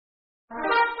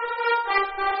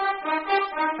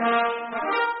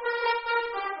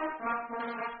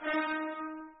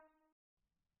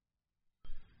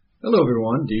Hello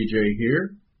everyone, DJ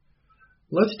here.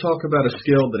 Let's talk about a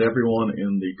skill that everyone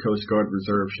in the Coast Guard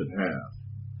Reserve should have.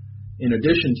 In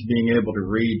addition to being able to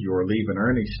read your Leave and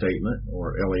Earnings Statement,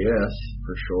 or LES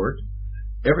for short,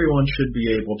 everyone should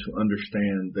be able to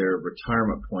understand their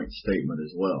retirement point statement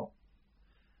as well.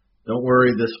 Don't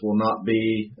worry, this will not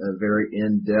be a very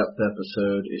in-depth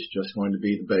episode. It's just going to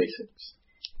be the basics.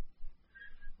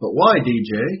 But why,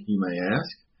 DJ, you may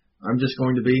ask? I'm just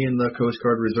going to be in the Coast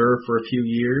Guard Reserve for a few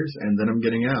years and then I'm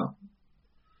getting out.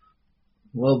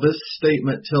 Well, this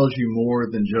statement tells you more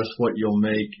than just what you'll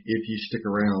make if you stick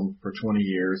around for 20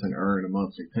 years and earn a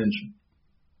monthly pension.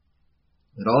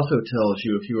 It also tells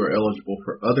you if you are eligible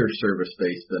for other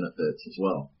service-based benefits as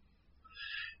well.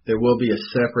 There will be a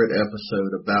separate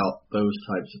episode about those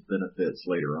types of benefits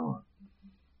later on.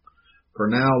 For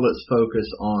now, let's focus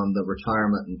on the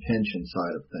retirement and pension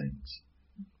side of things.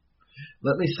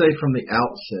 Let me say from the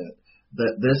outset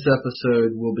that this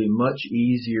episode will be much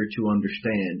easier to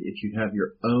understand if you have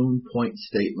your own point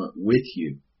statement with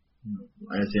you,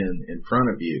 as in front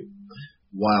of you,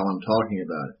 while I'm talking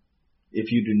about it.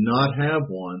 If you do not have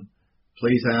one,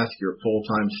 please ask your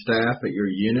full-time staff at your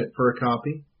unit for a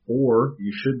copy, or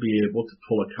you should be able to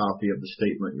pull a copy of the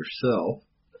statement yourself,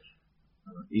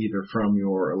 either from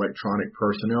your electronic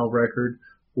personnel record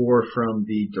or from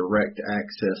the Direct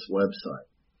Access website.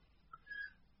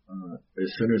 As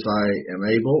soon as I am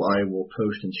able, I will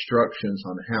post instructions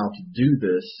on how to do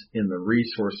this in the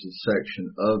resources section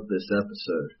of this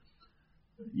episode.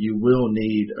 You will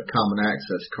need a Common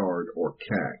Access Card, or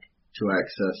CAC, to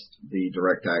access the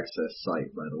Direct Access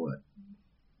site, by the way.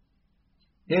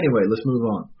 Anyway, let's move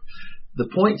on. The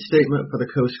point statement for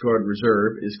the Coast Guard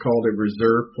Reserve is called a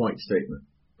Reserve Point Statement.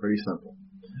 Pretty simple.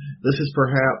 This is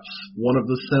perhaps one of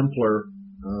the simpler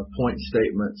point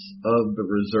statements of the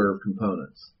reserve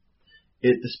components.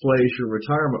 It displays your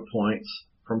retirement points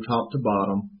from top to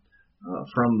bottom,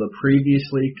 from the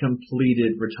previously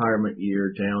completed retirement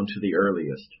year down to the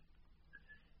earliest.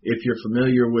 If you're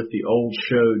familiar with the old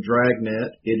show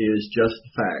Dragnet, it is just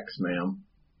the facts, ma'am.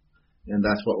 And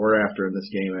that's what we're after in this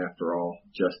game after all,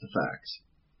 just the facts.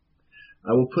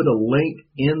 I will put a link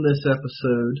in this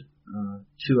episode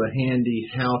to a handy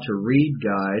how to read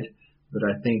guide that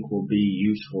I think will be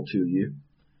useful to you.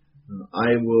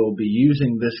 I will be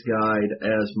using this guide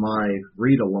as my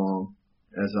read-along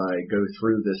as I go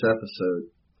through this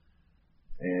episode.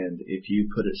 And if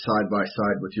you put it side by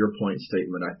side with your point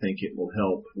statement, I think it will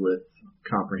help with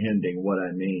comprehending what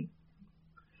I mean.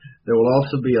 There will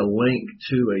also be a link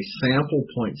to a sample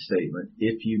point statement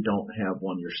if you don't have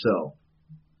one yourself.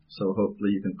 So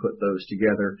hopefully you can put those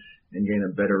together and gain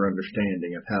a better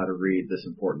understanding of how to read this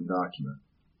important document.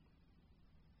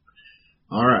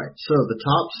 Alright, so the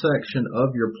top section of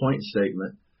your point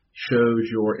statement shows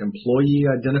your employee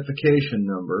identification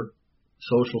number,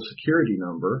 social security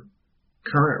number,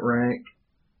 current rank,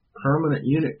 permanent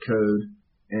unit code,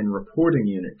 and reporting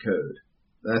unit code.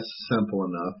 That's simple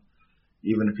enough.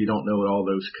 Even if you don't know what all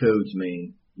those codes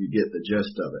mean, you get the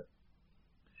gist of it.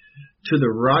 To the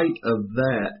right of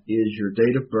that is your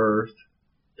date of birth,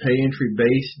 pay entry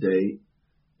base date,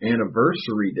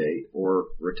 anniversary date, or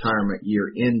retirement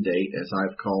year end date, as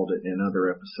I've called it in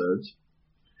other episodes,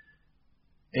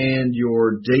 and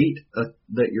your date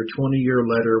that your 20-year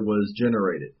letter was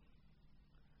generated.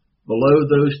 Below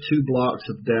those two blocks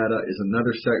of data is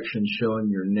another section showing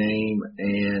your name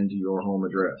and your home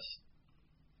address.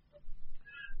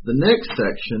 The next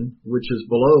section, which is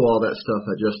below all that stuff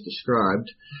I just described,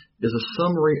 is a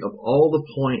summary of all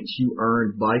the points you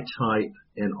earned by type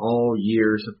in all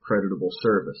years of creditable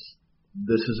service.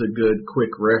 This is a good quick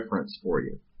reference for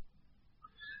you.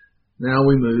 Now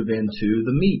we move into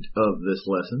the meat of this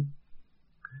lesson.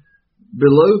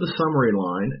 Below the summary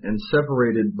line and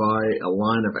separated by a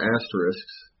line of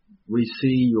asterisks, we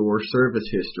see your service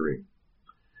history.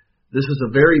 This is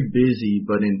a very busy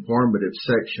but informative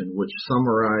section which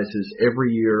summarizes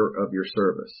every year of your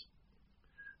service.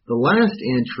 The last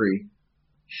entry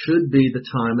should be the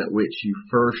time at which you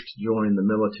first joined the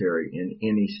military in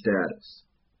any status.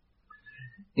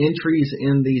 Entries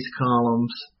in these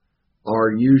columns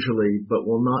are usually, but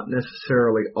will not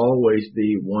necessarily always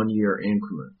be, 1-year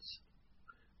increments.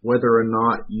 Whether or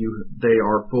not they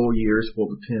are full years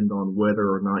will depend on whether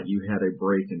or not you had a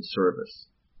break in service.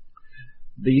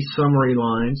 These summary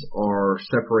lines are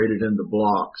separated into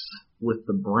blocks with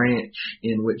the branch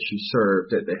in which you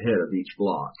served at the head of each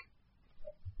block.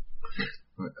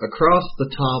 Across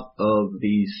the top of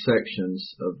these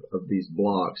sections of these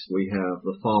blocks, we have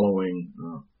the following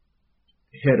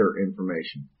header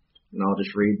information, and I'll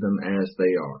just read them as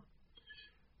they are.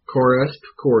 CORESP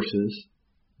courses,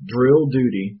 drill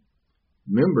duty,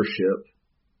 membership,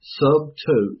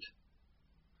 sub-tote,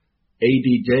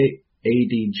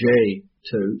 ADJ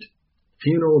tote,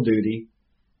 funeral duty,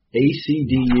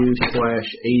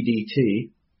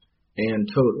 ACDU/ADT, and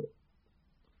total.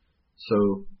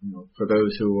 So, for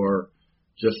those who are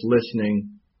just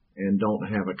listening and don't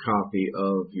have a copy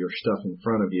of your stuff in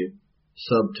front of you,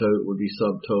 subtote would be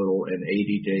subtotal, and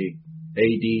ADJ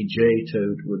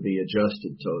tote would be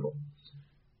adjusted total.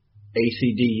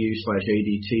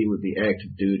 ACDU/ADT would be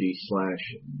active duty for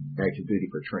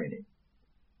training.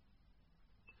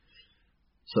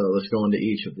 So let's go into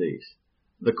each of these.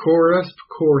 The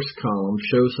course column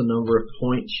shows the number of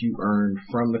points you earned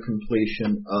from the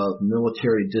completion of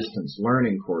military distance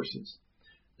learning courses,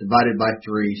 divided by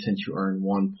 3 since you earn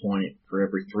 1 point for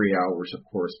every 3 hours of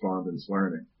correspondence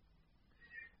learning.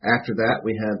 After that,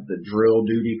 we have the drill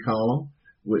duty column,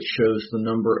 which shows the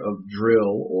number of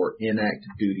drill or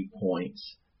inactive duty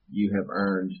points you have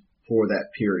earned for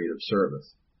that period of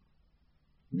service.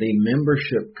 The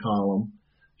membership column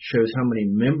shows how many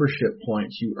membership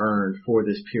points you earned for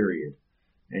this period,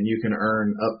 and you can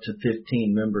earn up to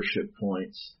 15 membership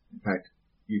points. In fact,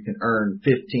 you can earn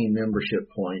 15 membership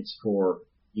points for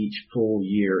each full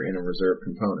year in a reserve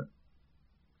component.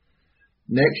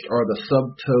 Next are the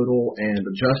subtotal and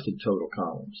adjusted total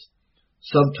columns.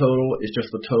 Subtotal is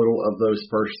just the total of those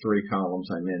first 3 columns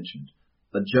I mentioned.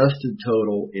 Adjusted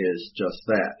total is just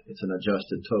that. It's an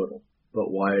adjusted total.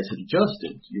 But why is it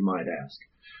adjusted, you might ask?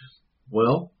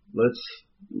 Well, let's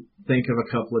think of a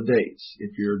couple of dates.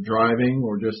 If you're driving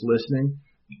or just listening,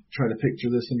 try to picture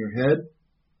this in your head.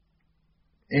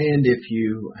 And if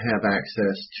you have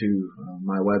access to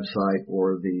my website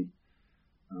or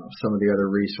some of the other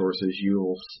resources,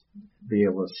 you'll be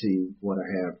able to see what I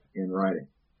have in writing.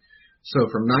 So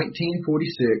from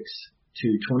 1946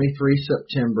 to 23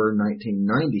 September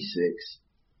 1996,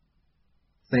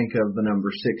 think of the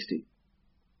number 60.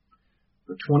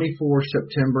 For 24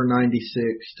 September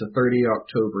 96 to 30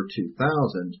 October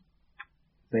 2000,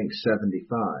 think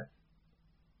 75.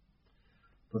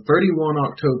 For 31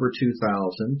 October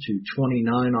 2000 to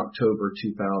 29 October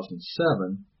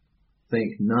 2007,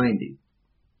 think 90.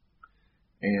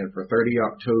 And for 30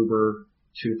 October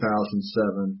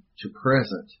 2007 to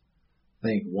present,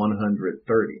 think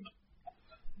 130.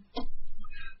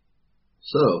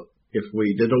 So, if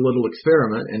we did a little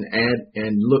experiment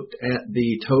and looked at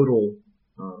the total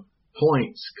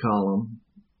points column,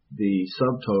 the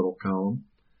subtotal column,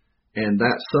 and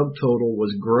that subtotal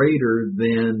was greater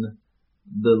than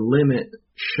the limit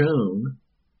shown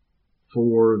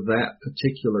for that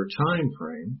particular time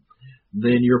frame,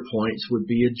 then your points would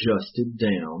be adjusted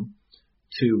down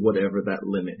to whatever that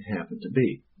limit happened to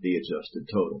be, the adjusted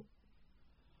total.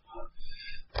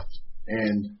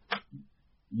 And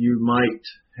you might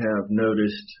have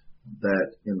noticed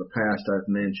that in the past I've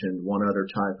mentioned one other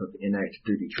type of inactive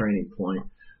duty training point,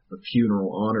 the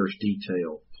funeral honors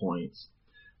detail points.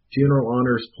 Funeral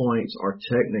honors points are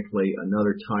technically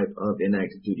another type of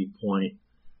inactive duty point,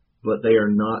 but they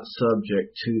are not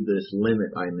subject to this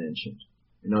limit I mentioned.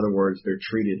 In other words, they're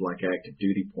treated like active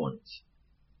duty points.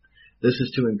 This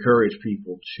is to encourage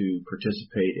people to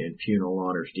participate in funeral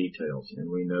honors details, and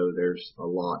we know there's a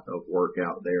lot of work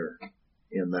out there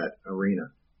in that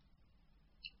arena.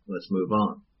 Let's move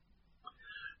on.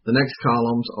 The next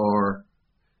columns are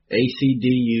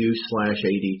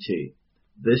ACDU/ADT.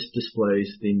 This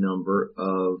displays the number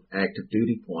of active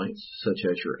duty points, such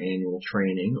as your annual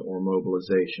training or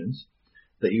mobilizations,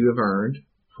 that you have earned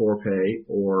for pay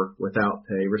or without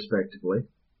pay, respectively.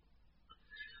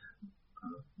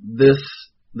 The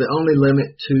only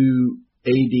limit to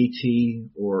ADT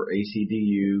or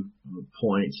ACDU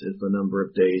points is the number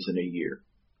of days in a year.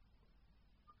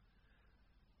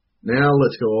 Now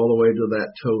let's go all the way to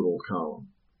that total column.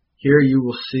 Here you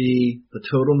will see the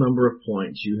total number of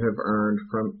points you have earned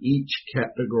from each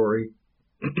category,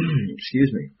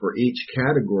 for each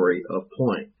category of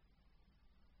point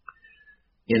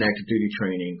in active duty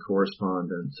training,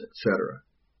 correspondence, etc.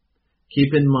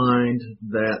 Keep in mind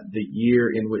that the year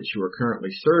in which you are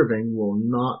currently serving will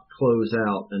not close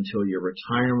out until your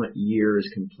retirement year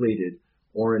is completed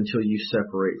or until you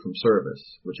separate from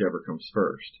service, whichever comes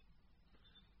first.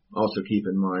 Also keep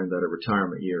in mind that a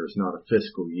retirement year is not a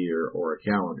fiscal year or a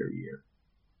calendar year.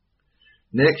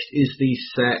 Next is the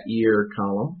SAT year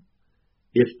column.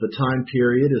 If the time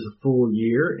period is a full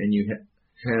year and you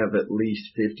have at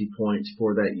least 50 points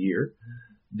for that year,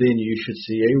 then you should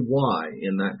see a Y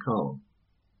in that column.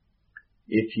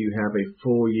 If you have a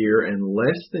full year and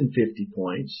less than 50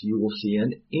 points, you will see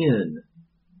an N.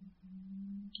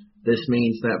 This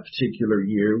means that particular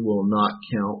year will not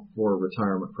count for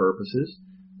retirement purposes,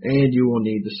 and you will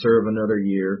need to serve another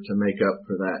year to make up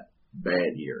for that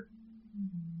bad year.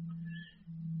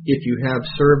 If you have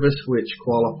service which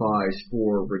qualifies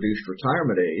for reduced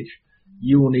retirement age,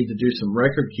 you will need to do some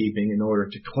record keeping in order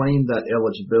to claim that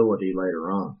eligibility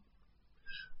later on.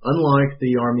 Unlike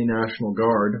the Army National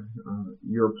Guard,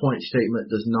 your point statement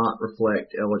does not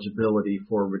reflect eligibility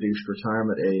for reduced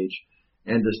retirement age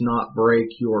and does not break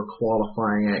your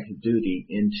qualifying active duty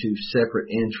into separate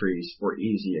entries for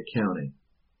easy accounting.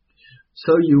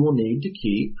 So you will need to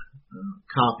keep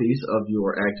copies of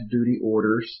your active duty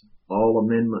orders, all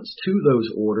amendments to those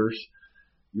orders,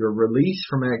 your release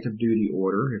from active duty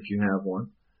order, if you have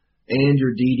one, and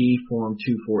your DD Form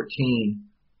 214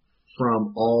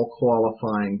 from all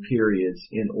qualifying periods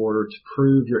in order to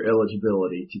prove your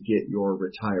eligibility to get your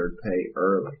retired pay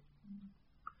early.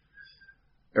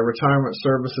 A retirement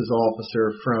services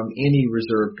officer from any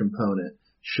reserve component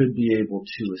should be able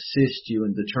to assist you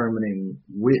in determining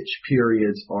which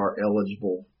periods are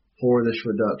eligible for this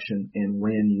reduction and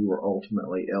when you are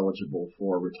ultimately eligible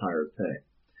for retired pay.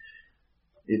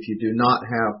 If you do not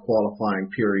have qualifying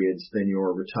periods, then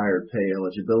your retired pay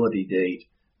eligibility date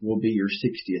will be your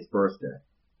 60th birthday.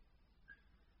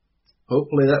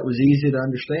 Hopefully that was easy to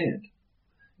understand.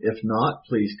 If not,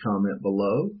 please comment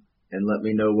below and let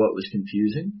me know what was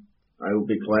confusing. I will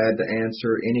be glad to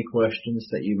answer any questions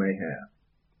that you may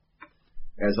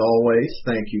have. As always,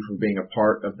 thank you for being a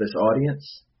part of this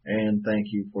audience, and thank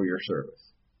you for your service.